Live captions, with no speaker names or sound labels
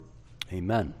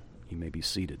Amen. You may be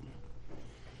seated.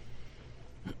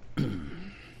 We're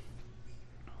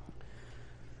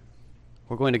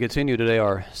going to continue today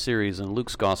our series in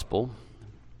Luke's Gospel,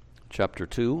 chapter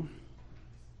 2.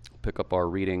 Pick up our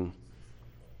reading.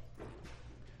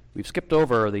 We've skipped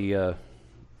over the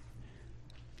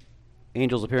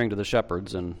angels appearing to the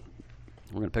shepherds, and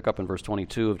we're going to pick up in verse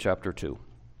 22 of chapter 2.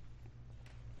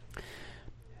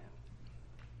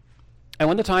 And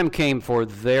when the time came for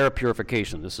their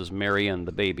purification, this is Mary and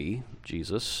the baby,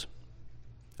 Jesus,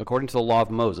 according to the law of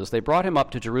Moses, they brought him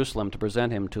up to Jerusalem to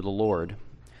present him to the Lord.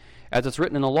 As it's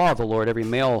written in the law of the Lord, every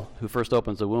male who first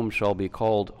opens the womb shall be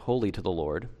called holy to the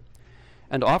Lord,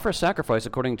 and offer a sacrifice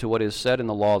according to what is said in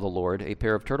the law of the Lord, a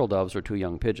pair of turtle doves or 2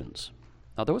 young pigeons.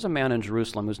 Now there was a man in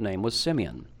Jerusalem whose name was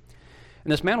Simeon.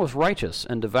 And this man was righteous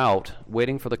and devout,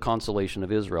 waiting for the consolation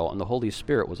of Israel, and the Holy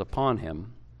Spirit was upon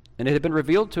him. And it had been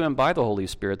revealed to him by the Holy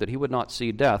Spirit that he would not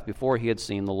see death before he had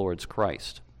seen the Lord's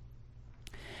Christ.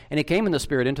 And he came in the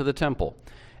Spirit into the temple.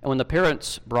 And when the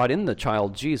parents brought in the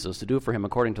child Jesus to do for him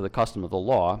according to the custom of the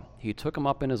law, he took him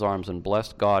up in his arms and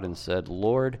blessed God and said,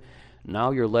 Lord,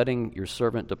 now you're letting your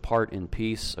servant depart in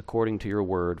peace according to your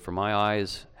word, for my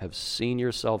eyes have seen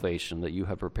your salvation that you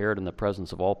have prepared in the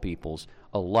presence of all peoples,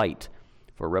 a light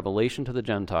for revelation to the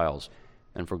Gentiles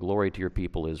and for glory to your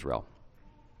people Israel.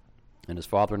 And his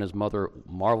father and his mother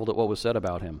marveled at what was said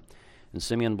about him. And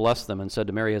Simeon blessed them and said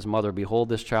to Mary his mother, Behold,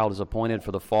 this child is appointed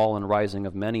for the fall and rising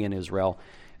of many in Israel,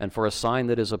 and for a sign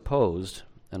that is opposed,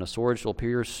 and a sword shall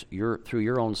pierce through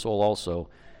your own soul also,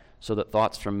 so that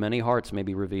thoughts from many hearts may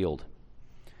be revealed.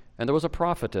 And there was a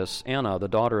prophetess, Anna, the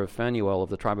daughter of Phanuel of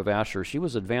the tribe of Asher. She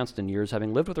was advanced in years,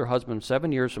 having lived with her husband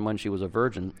 7 years from when she was a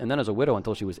virgin, and then as a widow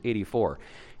until she was 84.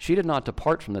 She did not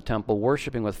depart from the temple,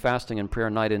 worshiping with fasting and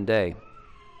prayer night and day.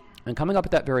 And coming up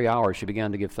at that very hour, she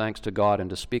began to give thanks to God and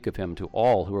to speak of him to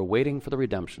all who were waiting for the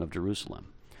redemption of Jerusalem.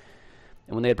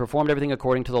 And when they had performed everything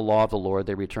according to the law of the Lord,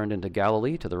 they returned into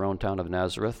Galilee to their own town of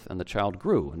Nazareth, and the child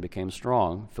grew and became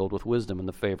strong, filled with wisdom, and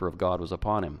the favor of God was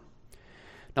upon him.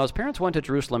 Now his parents went to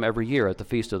Jerusalem every year at the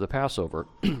feast of the Passover,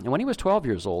 and when he was 12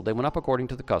 years old, they went up according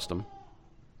to the custom.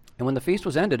 And when the feast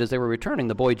was ended, as they were returning,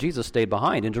 the boy Jesus stayed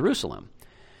behind in Jerusalem.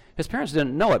 His parents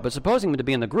didn't know it, but supposing him to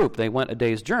be in the group, they went a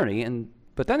day's journey,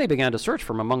 but then they began to search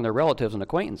for him among their relatives and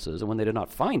acquaintances, and when they did not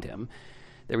find him,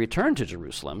 they returned to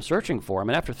Jerusalem, searching for him,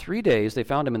 and after 3 days they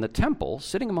found him in the temple,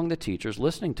 sitting among the teachers,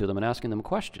 listening to them and asking them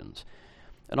questions.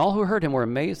 And all who heard him were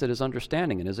amazed at his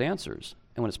understanding and his answers.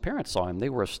 And when his parents saw him, they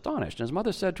were astonished. And his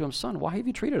mother said to him, Son, why have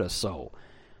you treated us so?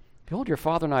 Behold, your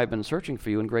father and I have been searching for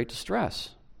you in great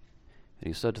distress. And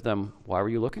he said to them, Why were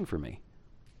you looking for me?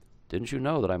 Didn't you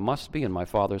know that I must be in my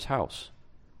father's house?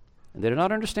 And they did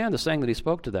not understand the saying that he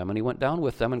spoke to them. And he went down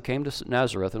with them and came to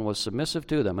Nazareth and was submissive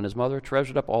to them. And his mother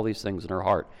treasured up all these things in her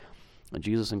heart. And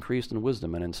Jesus increased in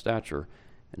wisdom and in stature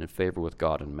and in favor with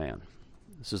God and man.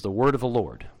 This is the word of the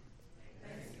Lord.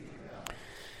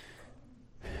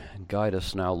 And guide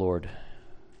us now, Lord,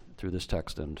 through this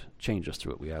text and change us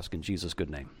through it, we ask in Jesus' good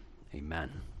name.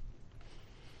 Amen.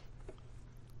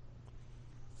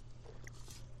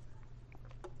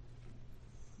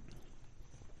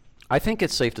 I think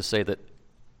it's safe to say that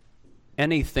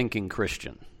any thinking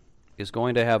Christian is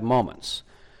going to have moments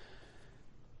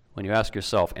when you ask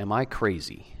yourself, am I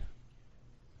crazy?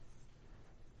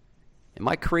 Am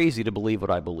I crazy to believe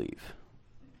what I believe?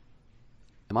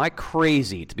 Am I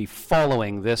crazy to be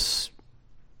following this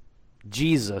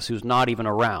Jesus who's not even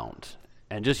around?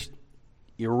 And just,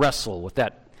 you wrestle with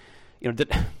that.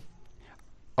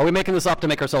 Are we making this up to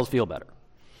make ourselves feel better?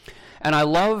 And I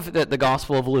love that the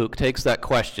Gospel of Luke takes that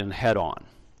question head on.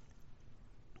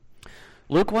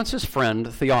 Luke wants his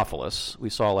friend Theophilus, we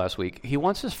saw last week, he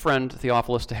wants his friend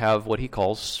Theophilus to have what he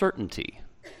calls certainty,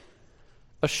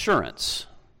 assurance.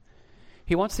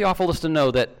 He wants Theophilus to know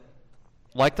that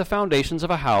like the foundations of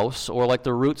a house or like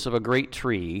the roots of a great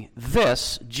tree,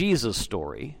 this Jesus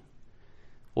story,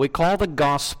 what we call the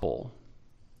gospel,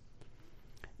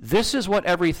 this is what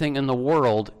everything in the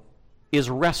world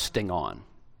is resting on.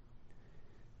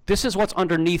 This is what's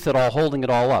underneath it all, holding it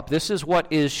all up. This is what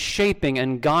is shaping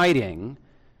and guiding,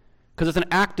 because it's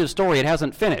an active story. It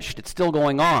hasn't finished. It's still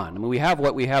going on. I mean, we have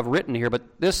what we have written here,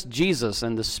 but this Jesus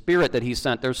and the Spirit that he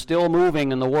sent, they're still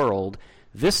moving in the world.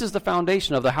 This is the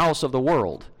foundation of the house of the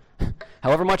world.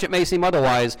 However much it may seem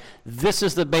otherwise, this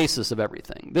is the basis of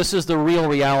everything. This is the real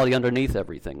reality underneath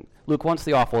everything. Luke wants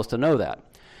Theophilus to know that.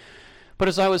 But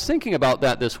as I was thinking about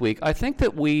that this week, I think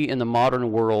that we in the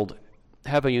modern world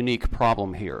have a unique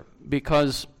problem here,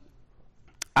 because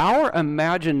our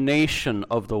imagination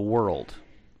of the world,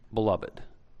 beloved,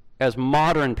 as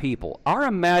modern people, our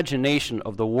imagination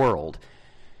of the world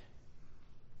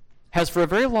has for a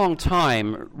very long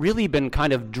time really been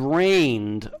kind of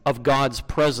drained of God's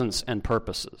presence and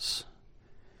purposes.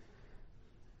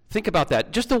 Think about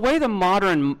that. Just the way the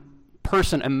modern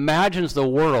person imagines the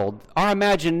world, our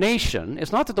imagination,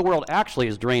 it's not that the world actually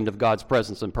is drained of God's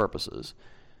presence and purposes,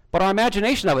 but our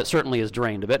imagination of it certainly is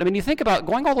drained of it. I mean, you think about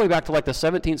going all the way back to like the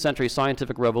 17th century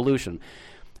scientific revolution.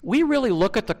 We really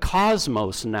look at the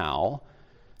cosmos now,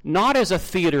 not as a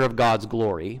theater of God's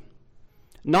glory,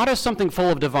 not as something full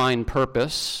of divine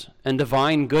purpose and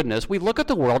divine goodness. We look at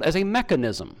the world as a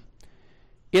mechanism.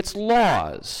 Its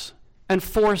laws and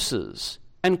forces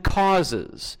and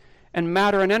causes and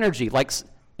matter and energy, like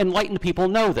enlightened people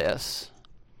know this.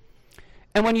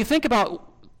 And when you think about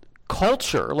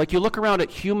culture, like you look around at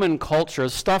human culture,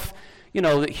 stuff,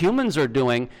 that humans are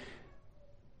doing,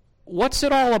 what's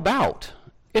it all about?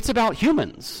 It's about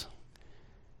humans.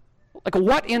 Like,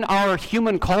 what in our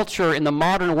human culture in the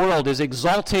modern world is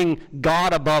exalting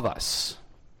God above us?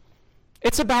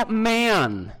 It's about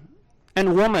man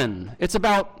and woman. It's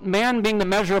about man being the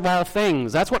measure of all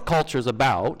things. That's what culture's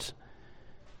about.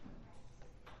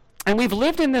 And we've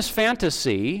lived in this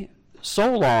fantasy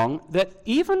so long that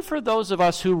even for those of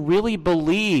us who really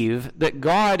believe that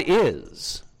God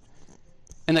is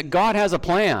and that God has a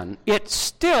plan, it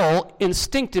still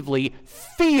instinctively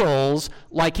feels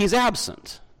like he's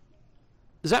absent.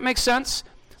 Does that make sense?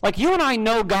 Like, you and I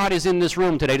know God is in this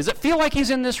room today. Does it feel like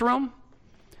he's in this room?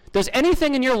 Does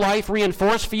anything in your life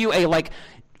reinforce for you a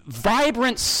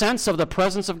vibrant sense of the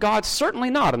presence of God? Certainly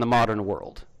not in the modern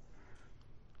world.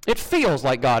 It feels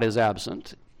like God is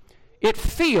absent. It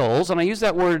feels, and I use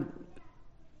that word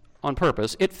on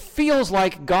purpose, it feels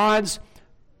like God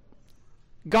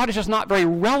is just not very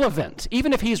relevant.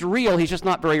 Even if he's real, he's just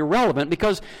not very relevant,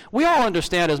 because we all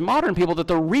understand as modern people that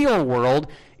the real world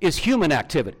is human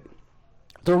activity.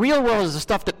 The real world is the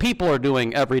stuff that people are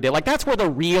doing every day. Like, that's where the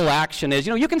real action is.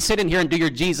 You can sit in here and do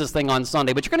your Jesus thing on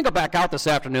Sunday, but you're going to go back out this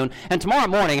afternoon, and tomorrow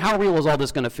morning, how real is all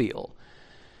this going to feel?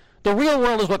 The real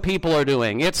world is what people are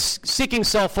doing. It's seeking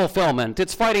self-fulfillment.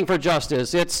 It's fighting for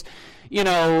justice. It's,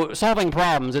 solving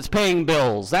problems. It's paying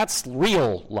bills. That's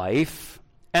real life.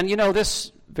 And,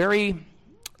 this very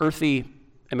earthy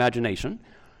imagination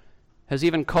has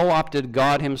even co-opted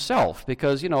God himself,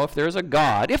 because, if there's a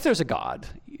God,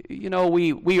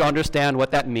 we understand what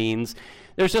that means.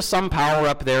 There's just some power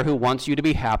up there who wants you to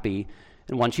be happy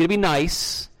and wants you to be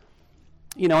nice.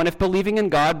 And if believing in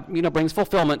God, brings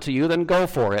fulfillment to you, then go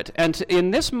for it. And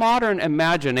in this modern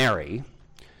imaginary,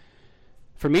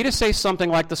 for me to say something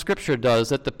like the Scripture does,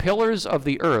 that the pillars of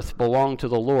the earth belong to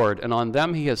the Lord, and on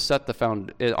them he has set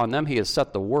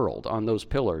the world, on those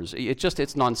pillars,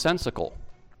 it's nonsensical.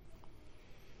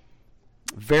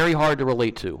 Very hard to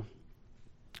relate to.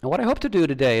 And what I hope to do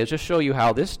today is just show you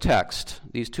how this text,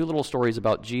 these two little stories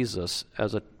about Jesus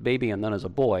as a baby and then as a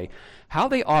boy, how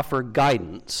they offer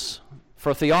guidance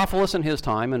for Theophilus in his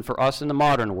time and for us in the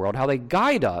modern world, how they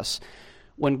guide us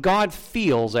when God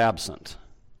feels absent,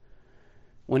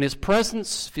 when his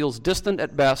presence feels distant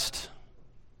at best,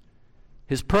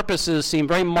 his purposes seem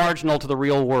very marginal to the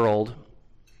real world.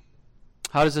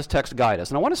 How does this text guide us?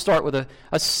 And I want to start with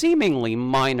a seemingly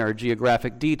minor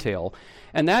geographic detail,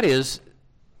 and that is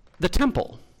the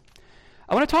temple.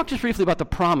 I want to talk just briefly about the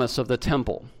promise of the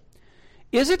temple.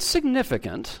 Is it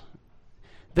significant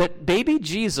that baby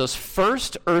Jesus'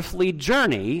 first earthly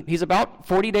journey, he's about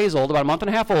 40 days old, about a month and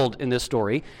a half old in this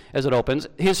story as it opens,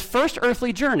 his first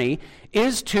earthly journey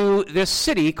is to this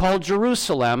city called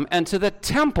Jerusalem and to the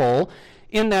temple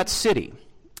in that city?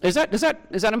 Is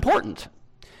that important?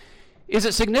 Is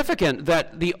it significant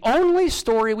that the only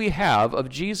story we have of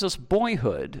Jesus'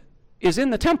 boyhood is in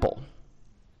the temple?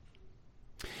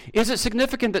 Is it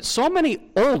significant that so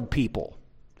many old people,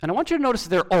 and I want you to notice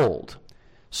they're old,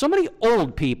 so many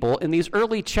old people in these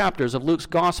early chapters of Luke's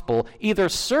gospel either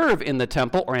serve in the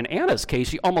temple, or in Anna's case,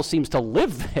 she almost seems to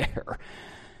live there.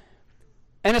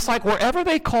 And it's like wherever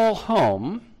they call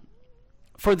home,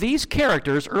 for these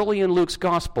characters early in Luke's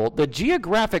gospel, the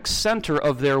geographic center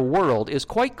of their world is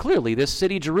quite clearly this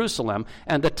city, Jerusalem,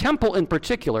 and the temple in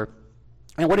particular.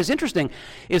 And what is interesting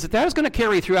is that is going to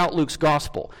carry throughout Luke's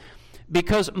gospel,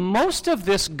 because most of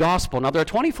this gospel, now there are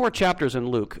 24 chapters in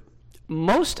Luke,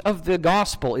 most of the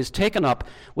gospel is taken up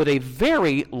with a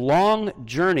very long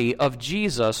journey of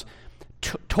Jesus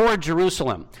toward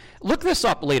Jerusalem. Look this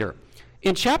up later.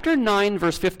 In chapter 9,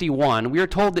 verse 51, we are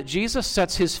told that Jesus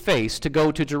sets his face to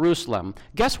go to Jerusalem.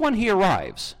 Guess when he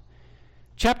arrives?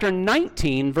 Chapter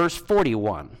 19, verse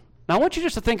 41. Now I want you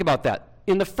just to think about that.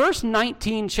 in the first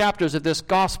 19 chapters of this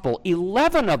gospel,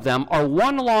 11 of them are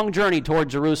one long journey toward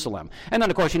Jerusalem. And then,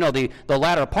 of course, the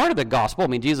latter part of the gospel,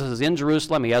 Jesus is in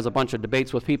Jerusalem. He has a bunch of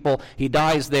debates with people. He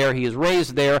dies there. He is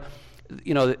raised there.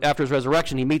 After his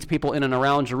resurrection, he meets people in and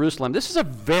around Jerusalem. This is a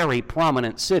very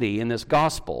prominent city in this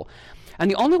gospel. And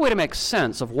the only way to make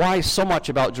sense of why so much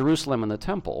about Jerusalem and the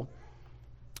temple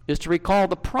is to recall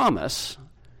the promise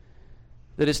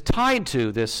that is tied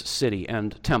to this city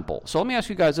and temple. So let me ask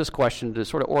you guys this question to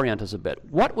sort of orient us a bit.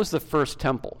 What was the first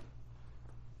temple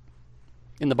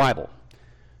in the Bible?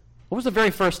 What was the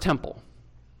very first temple?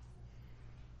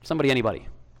 Somebody, anybody?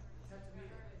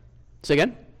 Say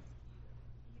again?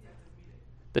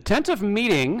 The tent of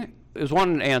meeting is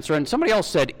one answer, and somebody else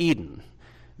said Eden.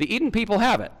 The Eden people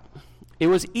have it. It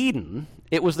was Eden.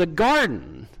 It was the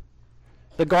garden.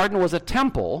 The garden was a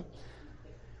temple.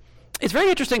 It's very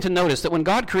interesting to notice that when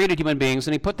God created human beings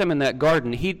and he put them in that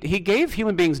garden, he gave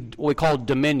human beings what we call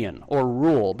dominion or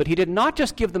rule, but he did not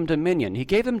just give them dominion. He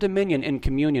gave them dominion in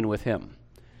communion with him.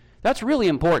 That's really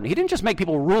important. He didn't just make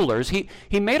people rulers. He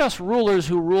made us rulers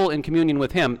who rule in communion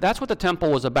with him. That's what the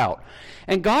temple was about.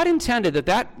 And God intended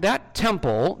that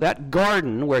temple, that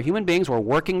garden where human beings were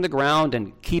working the ground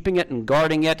and keeping it and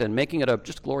guarding it and making it a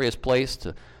just glorious place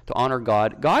to honor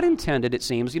God. God intended, it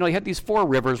seems, he had these 4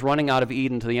 rivers running out of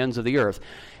Eden to the ends of the earth.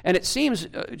 And it seems,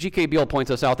 G.K. Beale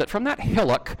points us out, that from that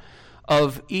hillock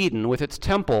of Eden with its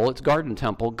temple, its garden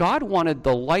temple, God wanted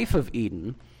the life of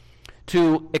Eden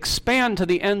to expand to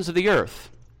the ends of the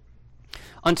earth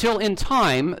until in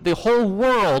time the whole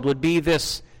world would be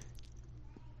this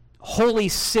holy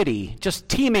city just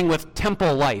teeming with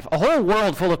temple life, a whole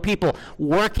world full of people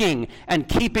working and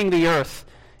keeping the earth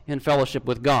in fellowship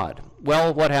with God.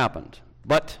 Well, what happened?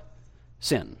 But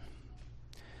sin.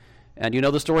 And you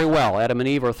know the story well. Adam and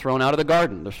Eve are thrown out of the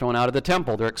garden. They're thrown out of the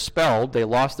temple. They're expelled. They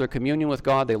lost their communion with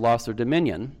God. They lost their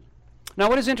dominion. Now,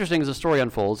 what is interesting as the story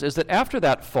unfolds is that after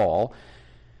that fall,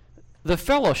 the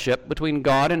fellowship between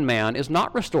God and man is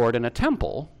not restored in a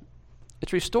temple.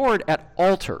 It's restored at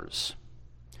altars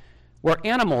where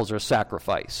animals are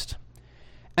sacrificed.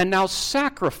 And now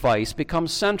sacrifice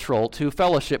becomes central to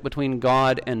fellowship between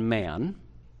God and man.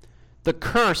 The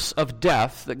curse of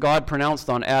death that God pronounced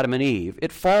on Adam and Eve,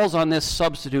 it falls on this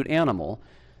substitute animal,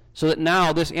 so that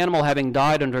now this animal having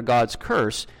died under God's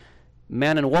curse,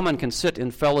 man and woman can sit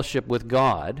in fellowship with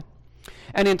God.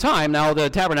 And in time, now the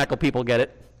tabernacle people get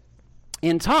it,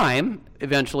 in time,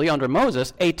 eventually under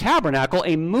Moses, a tabernacle,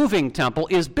 a moving temple,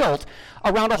 is built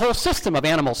around a whole system of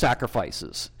animal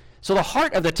sacrifices. So the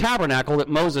heart of the tabernacle that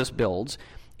Moses builds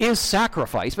is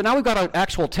sacrifice, but now we've got an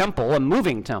actual temple, a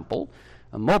moving temple,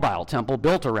 a mobile temple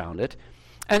built around it.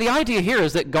 And the idea here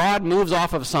is that God moves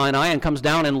off of Sinai and comes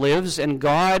down and lives, and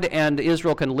God and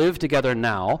Israel can live together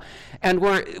now. And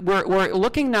we're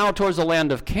looking now towards the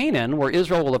land of Canaan, where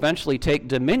Israel will eventually take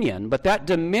dominion, but that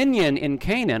dominion in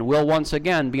Canaan will once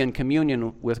again be in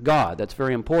communion with God. That's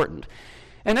very important.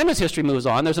 And then as history moves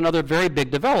on, there's another very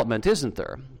big development, isn't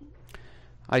there?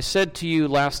 I said to you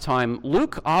last time,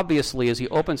 Luke obviously, as he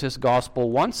opens his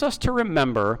gospel, wants us to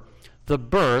remember the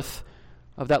birth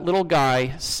of that little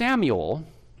guy, Samuel,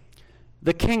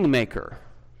 the kingmaker.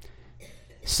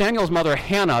 Samuel's mother,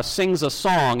 Hannah, sings a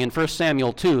song in 1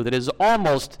 Samuel 2 that is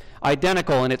almost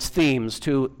identical in its themes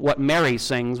to what Mary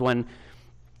sings when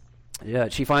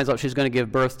she finds out she's going to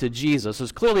give birth to Jesus.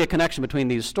 There's clearly a connection between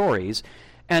these stories.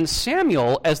 And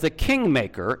Samuel, as the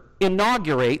kingmaker,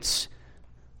 inaugurates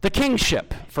the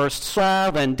kingship. First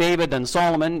Saul, then David, then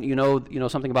Solomon. You know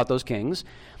something about those kings.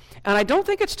 And I don't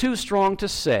think it's too strong to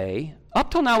say,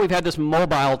 up till now we've had this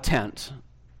mobile tent,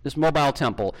 this mobile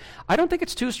temple. I don't think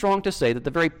it's too strong to say that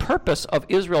the very purpose of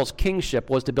Israel's kingship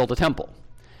was to build a temple.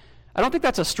 I don't think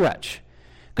that's a stretch.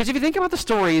 Because if you think about the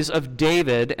stories of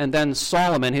David and then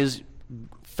Solomon, his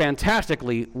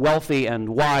fantastically wealthy and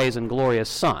wise and glorious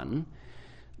son,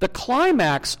 the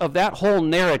climax of that whole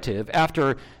narrative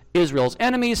after Israel's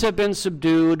enemies have been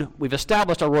subdued, we've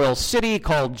established a royal city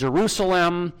called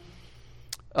Jerusalem,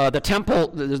 the temple,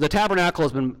 the tabernacle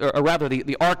has been, or rather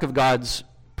the ark of God's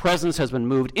presence has been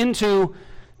moved into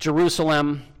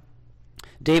Jerusalem.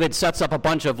 David sets up a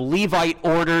bunch of Levite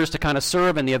orders to kind of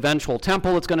serve in the eventual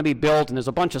temple that's going to be built, and there's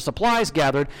a bunch of supplies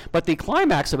gathered, but the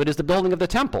climax of it is the building of the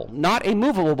temple, not a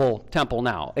movable temple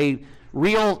now, a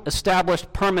real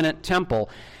established permanent temple.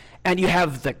 And you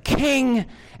have the king,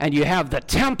 and you have the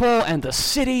temple and the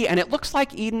city, and it looks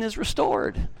like Eden is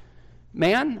restored.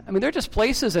 Man, I mean, they're just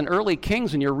places in early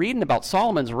Kings when you're reading about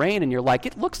Solomon's reign, and you're like,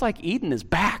 it looks like Eden is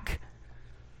back.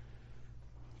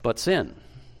 But sin,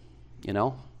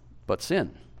 but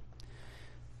sin.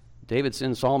 David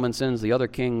sins, Solomon sins, the other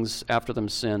kings after them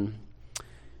sin.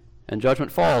 and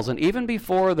judgment falls. And even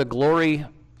before the glory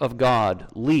of God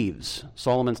leaves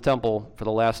Solomon's temple for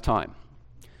the last time,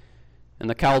 and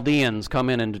the Chaldeans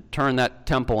come in and turn that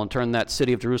temple and turn that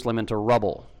city of Jerusalem into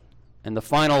rubble, and the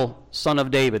final son of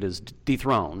David is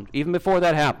dethroned, even before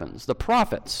that happens, the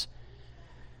prophets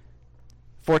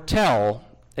foretell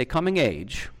a coming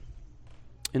age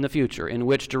in the future in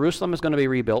which Jerusalem is going to be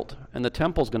rebuilt and the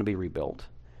temple is going to be rebuilt.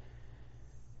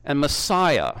 And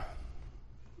Messiah,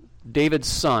 David's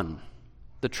son,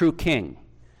 the true king,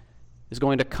 is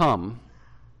going to come.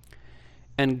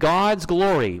 And God's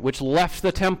glory, which left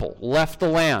the temple, left the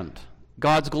land,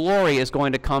 God's glory is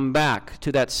going to come back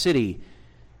to that city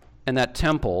and that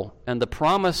temple. And the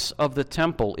promise of the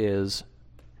temple is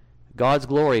God's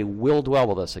glory will dwell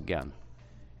with us again,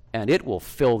 and it will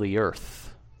fill the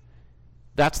earth.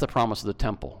 That's the promise of the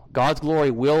temple. God's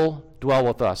glory will dwell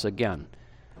with us again,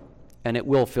 and it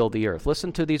will fill the earth.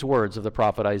 Listen to these words of the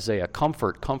prophet Isaiah.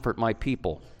 Comfort, comfort my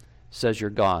people, says your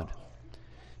God.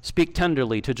 Speak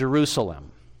tenderly to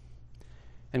Jerusalem,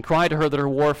 and cry to her that her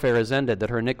warfare is ended,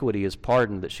 that her iniquity is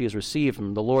pardoned, that she has received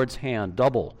from the Lord's hand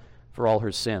double for all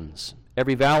her sins.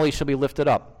 Every valley shall be lifted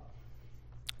up,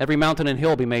 every mountain and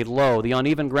hill be made low, the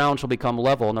uneven ground shall become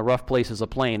level, and the rough places a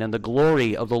plain, and the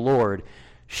glory of the Lord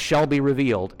shall be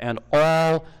revealed, and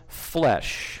all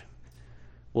flesh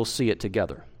will see it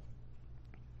together.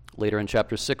 Later in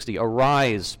chapter 60,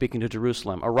 arise, speaking to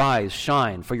Jerusalem, arise,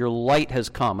 shine, for your light has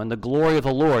come, and the glory of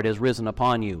the Lord is risen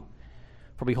upon you.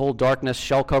 For behold, darkness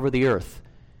shall cover the earth,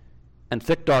 and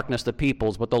thick darkness the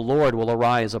peoples, but the Lord will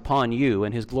arise upon you,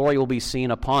 and his glory will be seen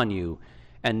upon you,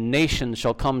 and nations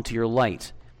shall come to your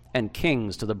light, and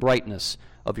kings to the brightness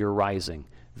of your rising.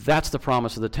 That's the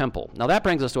promise of the temple. Now that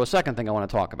brings us to a second thing I want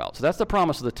to talk about. So that's the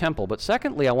promise of the temple, but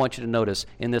secondly, I want you to notice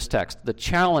in this text the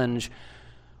challenge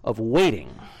of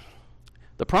waiting.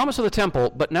 The promise of the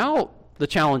temple, but now the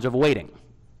challenge of waiting.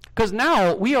 Because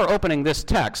now we are opening this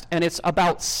text, and it's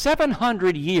about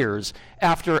 700 years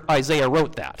after Isaiah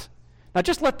wrote that. Now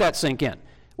just let that sink in.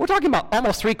 We're talking about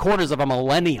almost 3/4 of a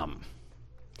millennium.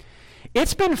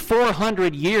 It's been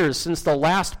 400 years since the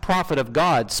last prophet of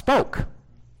God spoke.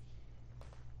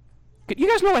 You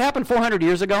guys know what happened 400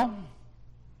 years ago?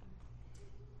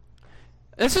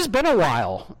 This has been a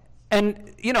while.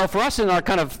 And, you know, for us in our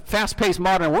kind of fast-paced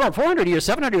modern world, 400 years,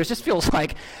 700 years just feels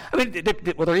like, I mean,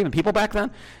 were there even people back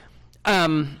then?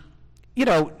 You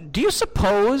know, do you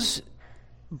suppose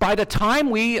by the time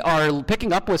we are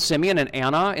picking up with Simeon and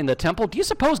Anna in the temple, do you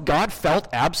suppose God felt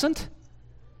absent?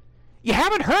 You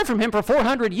haven't heard from him for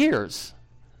 400 years.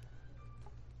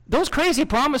 Those crazy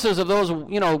promises of those,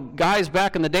 you know, guys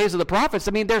back in the days of the prophets,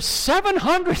 I mean, they're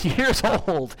 700 years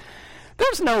old.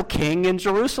 There's no king in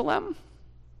Jerusalem.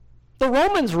 The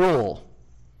Romans rule.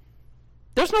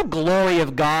 There's no glory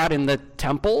of God in the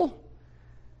temple.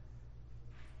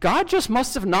 God just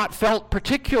must have not felt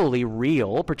particularly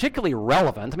real, particularly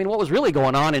relevant. I mean, what was really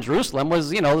going on in Jerusalem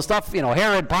was, you know, the stuff, you know,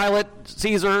 Herod, Pilate,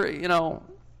 Caesar, you know.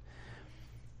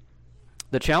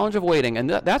 The challenge of waiting, and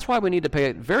that's why we need to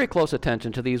pay very close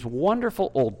attention to these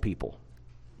wonderful old people.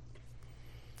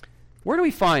 Where do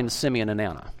we find Simeon and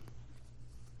Anna?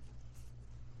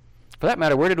 For that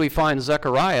matter, where did we find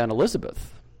Zechariah and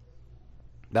Elizabeth?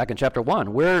 Back in chapter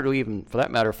 1. Where do we even, for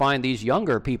that matter, find these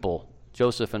younger people,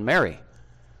 Joseph and Mary?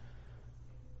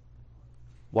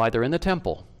 Why, they're in the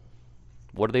temple.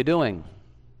 What are they doing?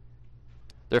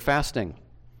 They're fasting.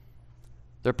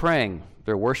 They're praying.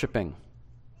 They're worshiping.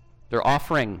 They're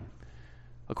offering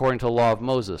according to the law of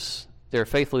Moses. They're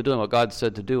faithfully doing what God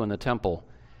said to do in the temple.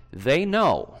 They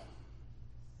know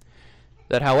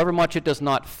that however much it does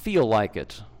not feel like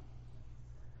it,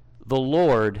 the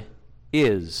Lord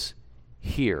is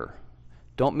here.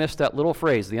 Don't miss that little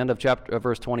phrase, the end of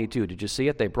verse 22. Did you see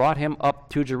it? They brought him up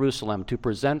to Jerusalem to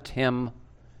present him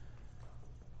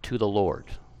to the Lord.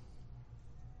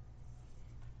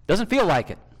 Doesn't feel like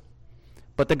it.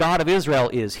 But the God of Israel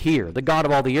is here. The God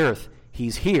of all the earth,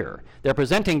 he's here. They're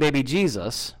presenting baby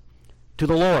Jesus to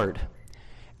the Lord.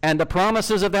 And the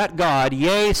promises of that God,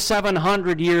 yea,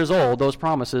 700 years old, those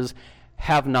promises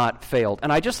have not failed.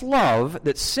 And I just love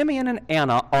that Simeon and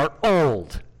Anna are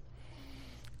old.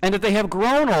 And that they have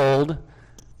grown old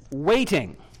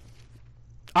waiting.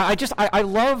 I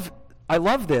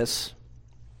love this.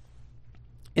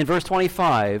 In verse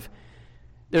 25,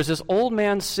 there's this old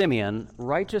man Simeon,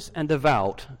 righteous and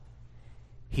devout.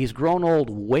 He's grown old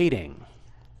waiting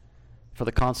for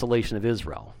the consolation of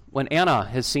Israel. When Anna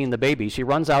has seen the baby, she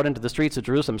runs out into the streets of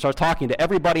Jerusalem, starts talking to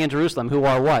everybody in Jerusalem who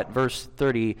are what? Verse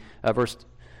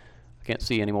I can't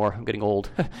see anymore, I'm getting old,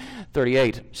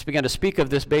 38, she began to speak of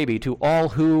this baby to all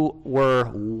who were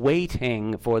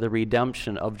waiting for the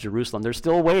redemption of Jerusalem. They're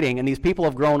still waiting, and these people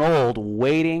have grown old,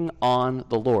 waiting on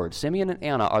the Lord. Simeon and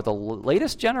Anna are the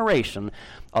latest generation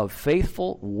of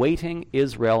faithful, waiting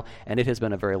Israel, and it has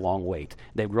been a very long wait.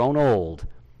 They've grown old,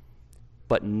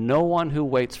 but no one who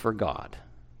waits for God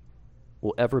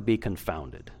will ever be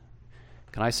confounded.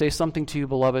 Can I say something to you,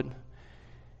 beloved?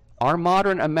 Our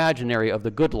modern imaginary of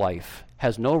the good life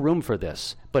has no room for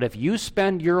this. But if you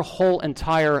spend your whole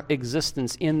entire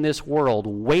existence in this world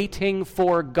waiting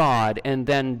for God and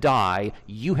then die,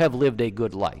 you have lived a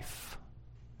good life.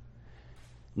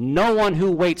 No one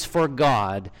who waits for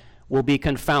God will be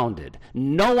confounded.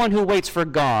 No one who waits for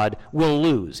God will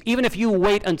lose. Even if you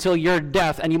wait until your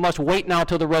death, and you must wait now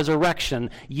till the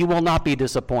resurrection, you will not be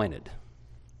disappointed.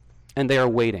 And they are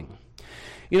waiting.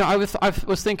 You know, I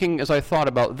was thinking as I thought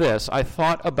about this, I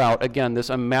thought about, again, this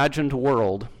imagined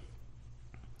world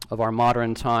of our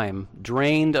modern time,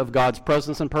 drained of God's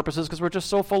presence and purposes because we're just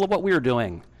so full of what we're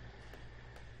doing.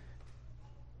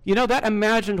 You know, that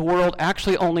imagined world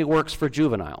actually only works for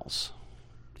juveniles,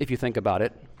 if you think about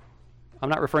it. I'm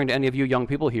not referring to any of you young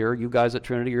people here. You guys at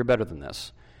Trinity, you're better than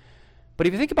this. But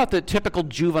if you think about the typical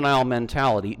juvenile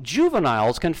mentality,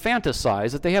 juveniles can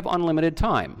fantasize that they have unlimited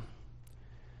time.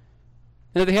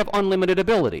 And they have unlimited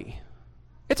ability.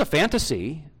 It's a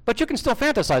fantasy, but you can still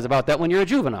fantasize about that when you're a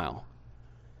juvenile.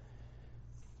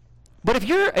 But if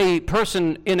you're a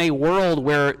person in a world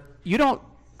where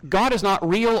God is not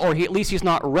real, or at least he's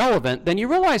not relevant, then you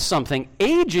realize something.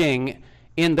 Aging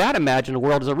in that imagined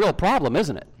world is a real problem,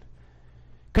 isn't it?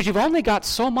 Because you've only got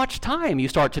so much time, you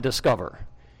start to discover.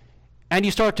 And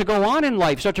you start to go on in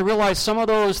life, start to realize some of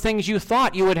those things you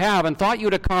thought you would have and thought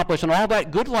you'd accomplish, and all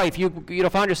that good life you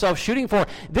found yourself shooting for.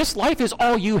 This life is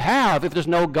all you have if there's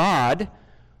no God.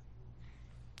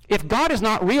 If God is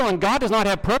not real and God does not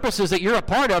have purposes that you're a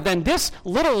part of, then this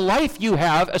little life you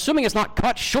have, assuming it's not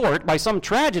cut short by some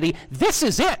tragedy, this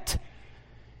is it.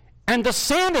 And the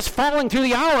sand is falling through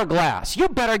the hourglass. You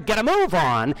better get a move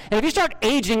on. And if you start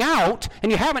aging out and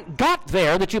you haven't got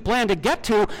there that you plan to get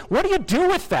to, what do you do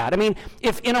with that? I mean,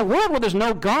 if in a world where there's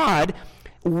no God,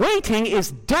 waiting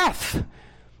is death.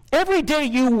 Every day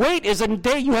you wait is a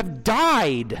day you have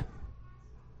died.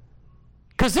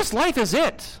 Because this life is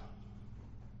it.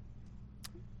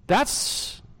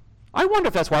 I wonder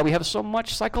if that's why we have so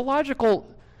much psychological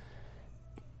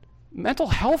mental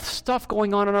health stuff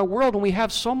going on in our world when we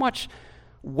have so much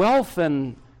wealth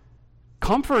and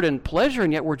comfort and pleasure,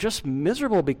 and yet we're just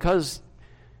miserable because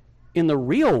in the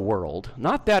real world,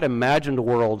 not that imagined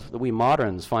world that we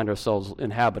moderns find ourselves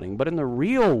inhabiting, but in the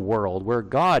real world where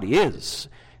God is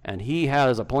and he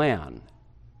has a plan,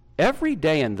 every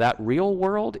day in that real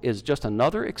world is just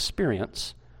another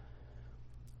experience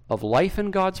of life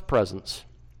in God's presence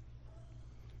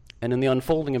and in the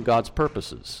unfolding of God's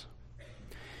purposes.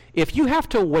 If you have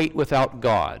to wait without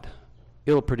God,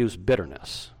 it'll produce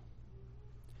bitterness.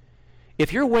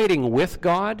 If you're waiting with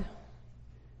God,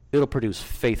 it'll produce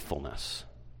faithfulness.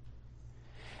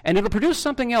 And it'll produce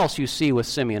something else you see with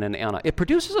Simeon and Anna. It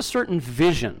produces a certain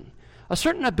vision, a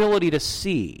certain ability to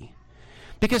see.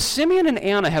 Because Simeon and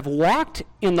Anna have walked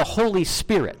in the Holy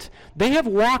Spirit. They have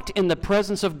walked in the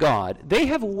presence of God. They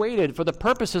have waited for the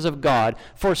purposes of God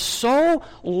for so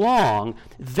long,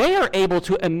 they are able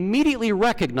to immediately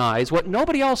recognize what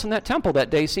nobody else in that temple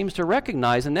that day seems to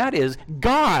recognize, and that is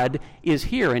God is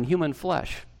here in human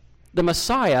flesh. The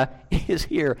Messiah is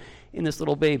here in this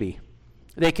little baby.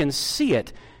 They can see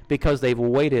it because they've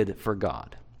waited for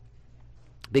God.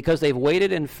 Because they've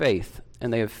waited in faith,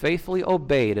 and they have faithfully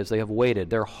obeyed as they have waited.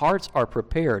 Their hearts are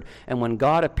prepared, and when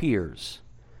God appears,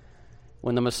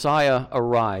 when the Messiah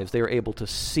arrives, they are able to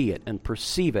see it and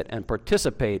perceive it and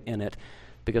participate in it,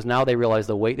 because now they realize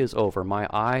the wait is over. My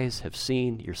eyes have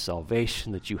seen your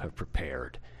salvation that you have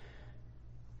prepared.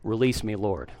 Release me,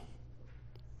 Lord.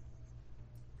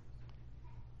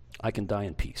 I can die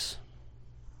in peace.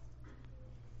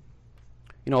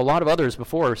 You know, a lot of others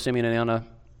before Simeon and Anna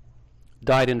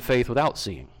died in faith without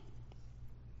seeing.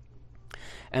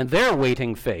 And their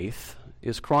waiting faith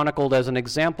is chronicled as an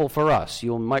example for us.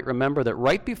 You might remember that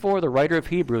right before the writer of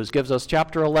Hebrews gives us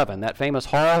chapter 11, that famous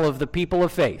hall of the people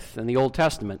of faith in the Old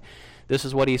Testament, this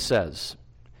is what he says.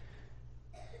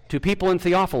 To people in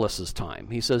Theophilus' time,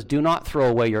 he says, "Do not throw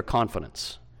away your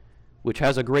confidence, which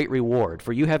has a great reward,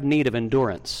 for you have need of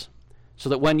endurance, so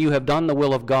that when you have done the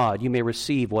will of God, you may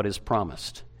receive what is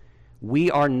promised.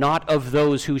 We are not of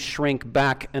those who shrink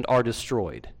back and are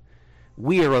destroyed.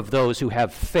 We are of those who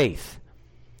have faith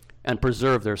and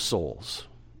preserve their souls."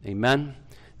 Amen?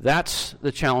 That's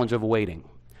the challenge of waiting.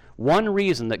 One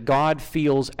reason that God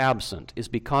feels absent is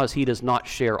because he does not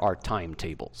share our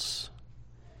timetables.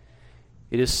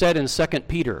 It is said in 2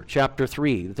 Peter chapter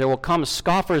 3 that there will come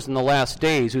scoffers in the last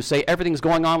days who say everything's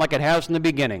going on like it has from the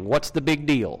beginning. What's the big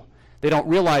deal? They don't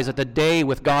realize that the day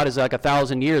with God is like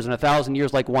 1,000 years, and 1,000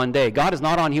 years like one day. God is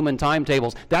not on human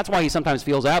timetables. That's why he sometimes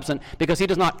feels absent, because he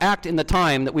does not act in the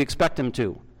time that we expect him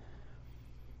to.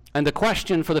 And the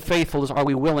question for the faithful is, are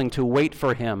we willing to wait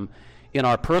for him in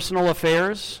our personal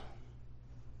affairs,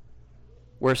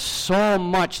 where so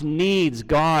much needs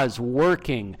God's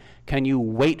working? Can you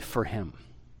wait for him?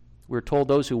 We're told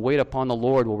those who wait upon the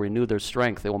Lord will renew their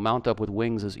strength. They will mount up with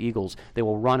wings as eagles. They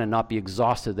will run and not be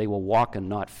exhausted. They will walk and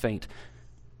not faint.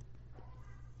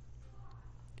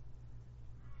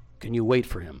 Can you wait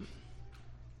for him?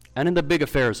 And in the big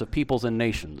affairs of peoples and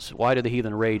nations, why do the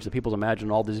heathen rage? The peoples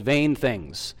imagine all these vain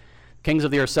things. Kings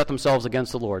of the earth set themselves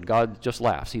against the Lord. God just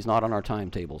laughs. He's not on our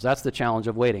timetables. That's the challenge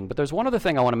of waiting. But there's one other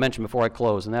thing I want to mention before I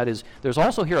close, and that is there's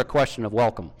also here a question of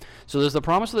welcome. So there's the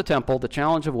promise of the temple, the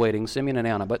challenge of waiting, Simeon and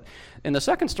Anna. But in the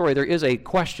second story, there is a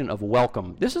question of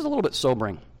welcome. This is a little bit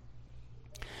sobering.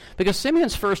 Because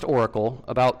Simeon's first oracle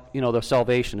about, the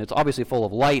salvation, it's obviously full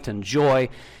of light and joy.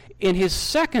 In his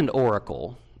second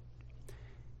oracle,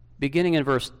 beginning in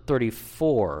verse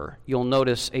 34, you'll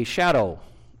notice a shadow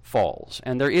falls,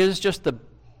 and there is just the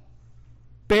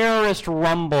barest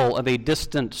rumble of a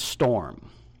distant storm.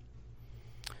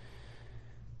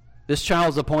 This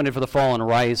child is appointed for the fall and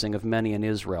rising of many in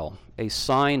Israel, a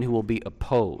sign who will be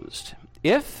opposed.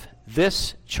 If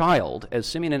this child, as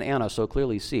Simeon and Anna so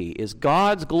clearly see, is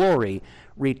God's glory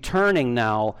returning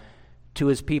now to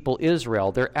his people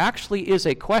Israel, there actually is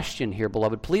a question here,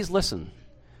 beloved. Please listen,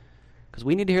 because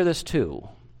we need to hear this too.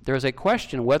 There is a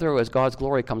question whether as God's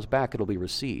glory comes back, it'll be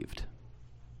received.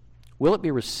 Will it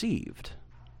be received?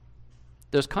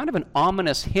 There's kind of an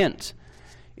ominous hint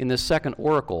in this second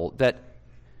oracle that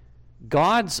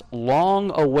God's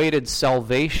long-awaited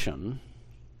salvation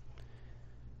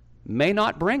may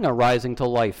not bring a rising to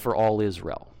life for all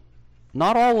Israel.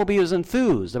 Not all will be as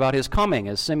enthused about his coming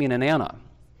as Simeon and Anna.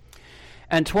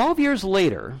 And 12 years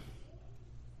later,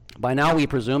 by now we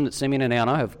presume that Simeon and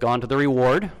Anna have gone to the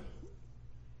reward.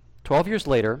 12 years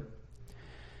later,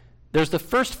 there's the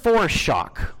first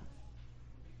foreshock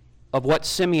of what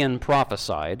Simeon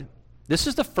prophesied. This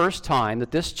is the first time that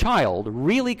this child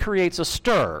really creates a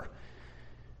stir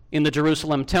in the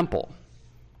Jerusalem temple.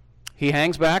 He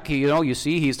hangs back, you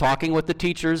see he's talking with the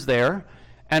teachers there.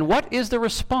 And what is the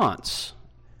response?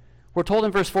 We're told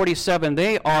in verse 47,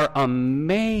 they are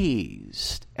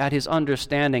amazed at his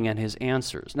understanding and his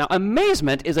answers. Now,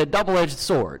 amazement is a double-edged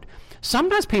sword.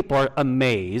 Sometimes people are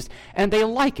amazed and they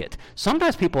like it.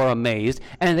 Sometimes people are amazed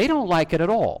and they don't like it at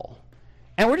all.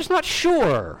 And we're just not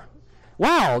sure.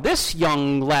 Wow, this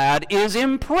young lad is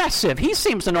impressive. He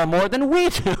seems to know more than we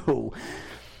do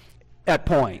at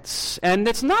points. And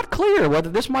it's not clear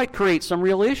whether this might create some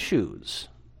real issues.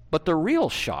 But the real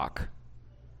shock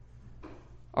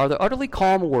are the utterly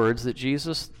calm words that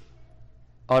Jesus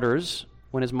utters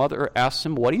when his mother asks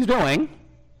him what he's doing,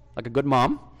 like a good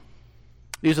mom.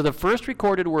 These are the first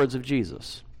recorded words of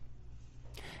Jesus.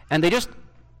 And they just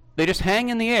hang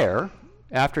in the air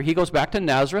after he goes back to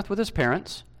Nazareth with his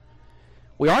parents.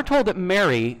 We are told that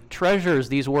Mary treasures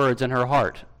these words in her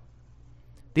heart.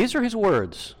 These are his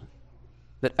words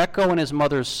that echo in his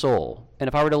mother's soul. And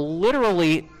if I were to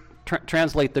literally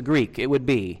translate the Greek, it would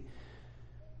be,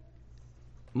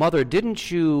 Mother, didn't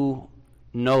you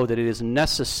know that it is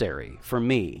necessary for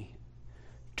me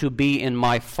to be in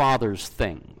my Father's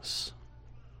things?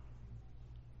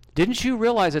 Didn't you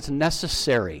realize it's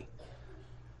necessary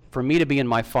for me to be in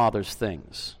my Father's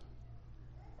things?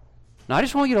 Now, I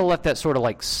just want you to let that sort of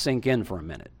sink in for a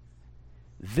minute.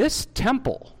 This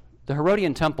temple, the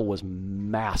Herodian temple, was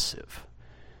massive.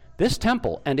 This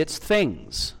temple and its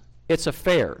things, its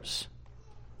affairs,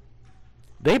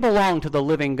 they belong to the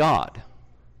living God.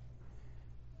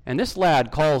 And this lad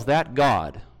calls that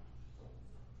God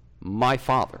my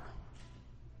Father.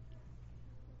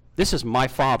 This is my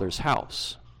Father's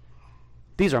house.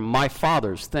 These are my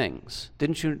Father's things.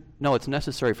 Didn't you know it's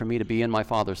necessary for me to be in my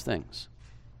Father's things?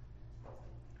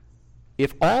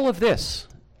 If all of this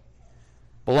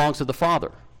belongs to the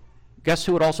Father, guess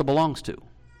who it also belongs to?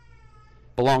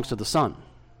 Belongs to the Son.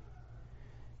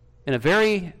 In a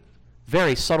very,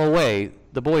 very subtle way,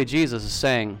 the boy Jesus is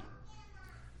saying,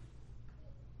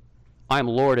 I am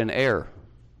Lord and heir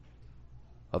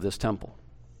of this temple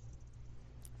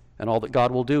and all that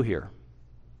God will do here.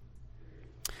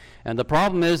 And the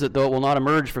problem is that though it will not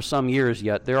emerge for some years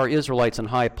yet, there are Israelites in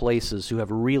high places who have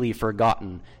really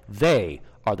forgotten they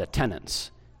are the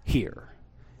tenants here.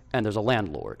 and there's a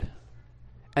landlord,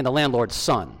 and the landlord's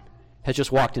son has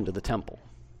just walked into the temple.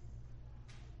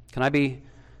 Can I be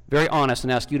very honest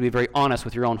and ask you to be very honest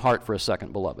with your own heart for a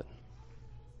second, beloved?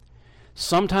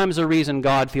 Sometimes the reason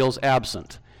God feels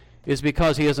absent is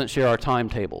because he doesn't share our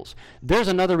timetables. There's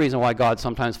another reason why God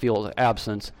sometimes feels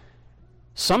absent.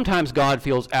 Sometimes God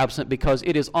feels absent because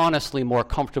it is honestly more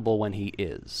comfortable when he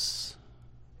is.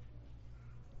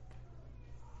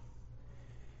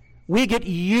 We get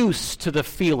used to the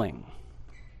feeling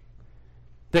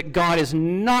that God is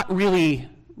not really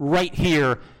right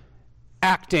here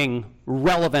acting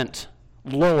relevant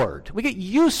Lord. We get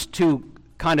used to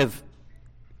kind of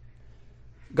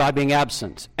God being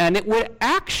absent. And it would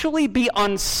actually be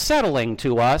unsettling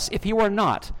to us if he were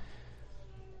not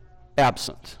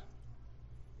absent.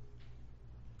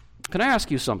 Can I ask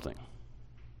you something?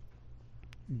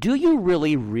 Do you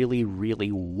really, really,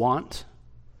 really want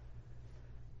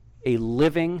a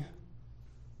living,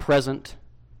 present,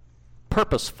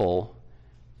 purposeful,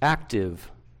 active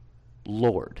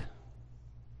Lord?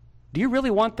 Do you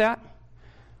really want that?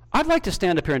 I'd like to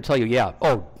stand up here and tell you, yeah,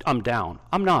 I'm down.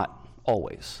 I'm not.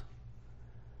 Always.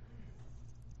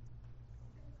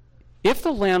 If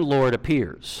the landlord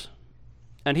appears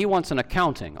and he wants an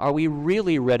accounting, are we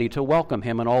really ready to welcome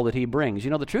him and all that he brings?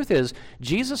 You know, the truth is,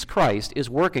 Jesus Christ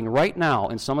is working right now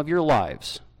in some of your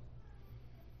lives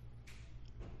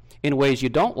in ways you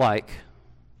don't like,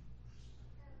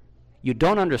 you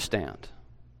don't understand.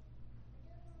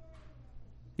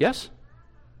 Yes?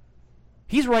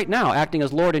 He's right now acting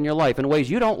as Lord in your life in ways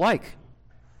you don't like.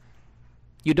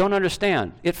 You don't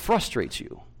understand. It frustrates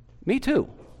you. Me too.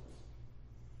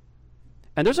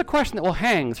 And there's a question that will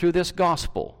hang through this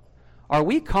gospel. Are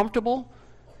we comfortable,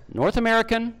 North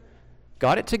American,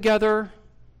 got it together,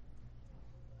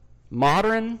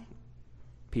 modern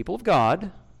people of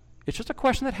God? It's just a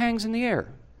question that hangs in the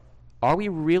air. Are we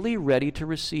really ready to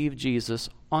receive Jesus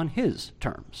on his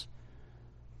terms,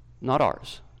 not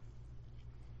ours?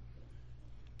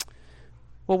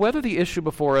 Well, whether the issue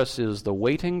before us is the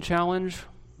waiting challenge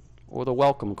or the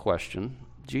welcome question,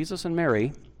 Jesus and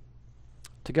Mary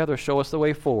together show us the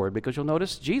way forward, because you'll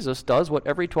notice Jesus does what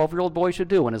every 12-year-old boy should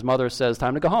do when his mother says,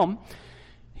 time to go home.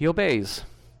 He obeys.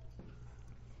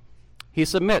 He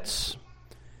submits.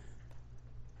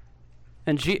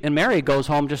 And Mary goes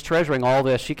home just treasuring all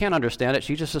this. She can't understand it.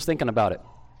 She just is thinking about it.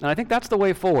 And I think that's the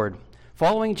way forward.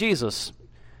 Following Jesus,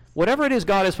 whatever it is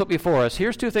God has put before us,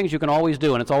 here's two things you can always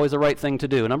do, and it's always the right thing to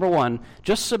do. Number one,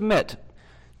 just submit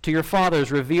to your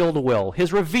Father's revealed will,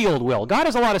 his revealed will. God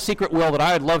has a lot of secret will that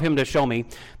I would love him to show me,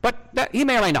 but he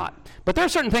may or may not. But there are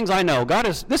certain things I know.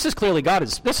 It's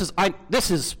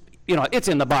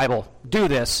in the Bible. Do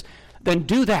this. Then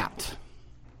do that.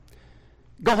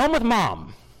 Go home with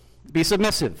mom. Be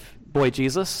submissive, boy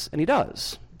Jesus, and he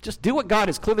does. Just do what God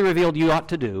has clearly revealed you ought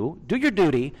to do. Do your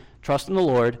duty. Trust in the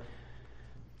Lord.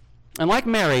 And like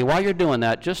Mary, while you're doing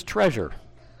that, just treasure,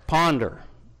 ponder,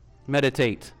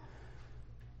 meditate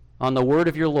on the word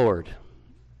of your Lord.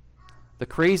 The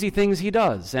crazy things he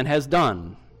does and has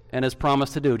done and has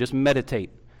promised to do. Just meditate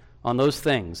on those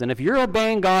things. And if you're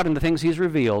obeying God and the things he's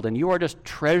revealed, and you are just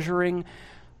treasuring,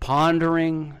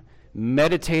 pondering,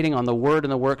 meditating on the word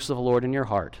and the works of the Lord in your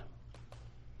heart,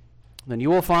 then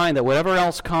you will find that whatever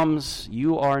else comes,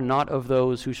 you are not of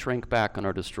those who shrink back and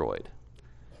are destroyed,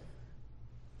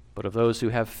 but of those who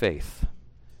have faith,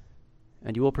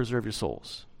 and you will preserve your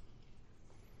souls.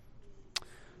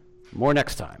 More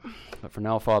next time. But for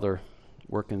now, Father,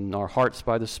 work in our hearts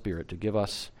by the Spirit to give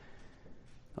us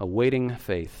a waiting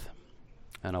faith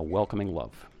and a welcoming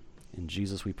love. In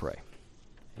Jesus we pray.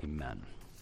 Amen.